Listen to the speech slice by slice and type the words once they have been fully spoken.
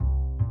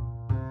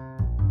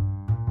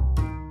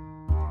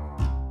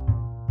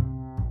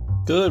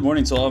Good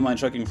morning to all of my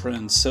trucking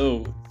friends.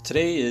 So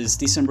today is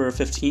December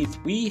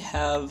 15th. We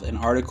have an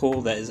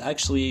article that is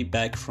actually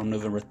back from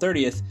November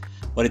 30th,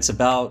 but it's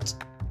about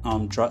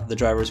the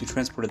drivers who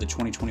transported the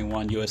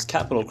 2021 U.S.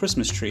 Capitol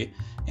Christmas tree,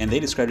 and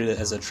they described it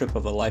as a trip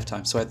of a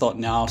lifetime. So I thought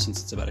now,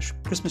 since it's about a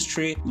Christmas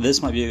tree,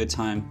 this might be a good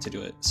time to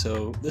do it.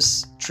 So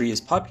this tree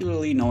is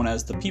popularly known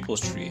as the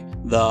People's Tree.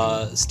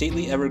 The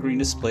stately evergreen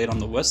displayed on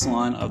the west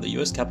lawn of the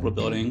U.S. Capitol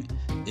building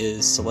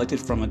is selected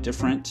from a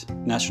different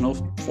national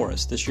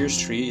forest. This year's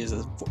tree is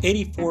a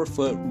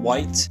 84-foot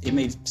white. It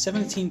made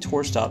 17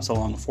 tour stops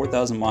along a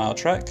 4,000-mile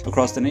trek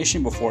across the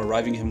nation before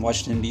arriving in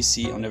Washington,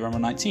 D.C. on November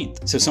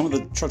 19th. So some of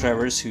the truck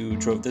drivers who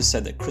drove this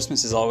said that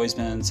Christmas has always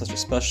been such a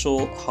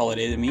special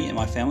holiday to me and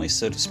my family,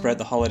 so to spread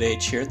the holiday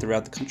cheer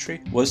throughout the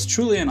country was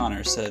truly an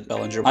honor, said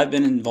Bellinger. I've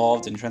been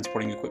involved in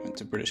transporting equipment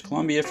to British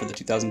Columbia for the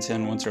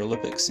 2010 Winter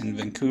Olympics in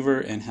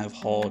Vancouver and have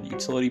hauled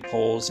utility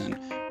poles in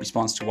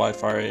response to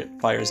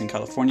wildfires in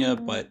California,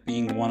 but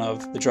being one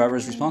of the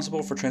drivers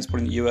responsible for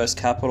transporting the U.S.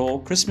 Capitol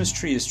Christmas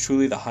tree is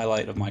truly the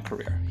highlight of my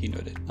career, he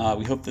noted.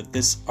 We hope that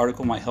this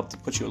article might help to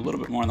put you a little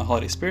bit more in the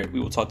holiday spirit. We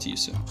will talk to you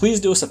soon. Please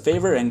do us a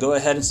favor and go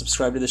ahead and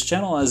subscribe to this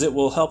channel, as it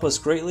will help us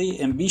greatly,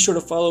 and be sure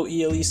to follow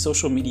ELE's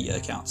social media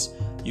accounts.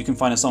 You can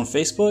find us on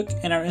Facebook,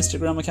 and our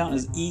Instagram account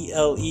is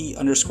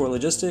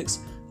ELE_logistics.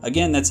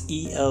 Again, that's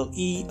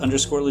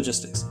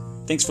ELE_logistics.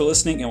 Thanks for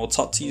listening, and we'll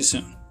talk to you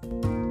soon.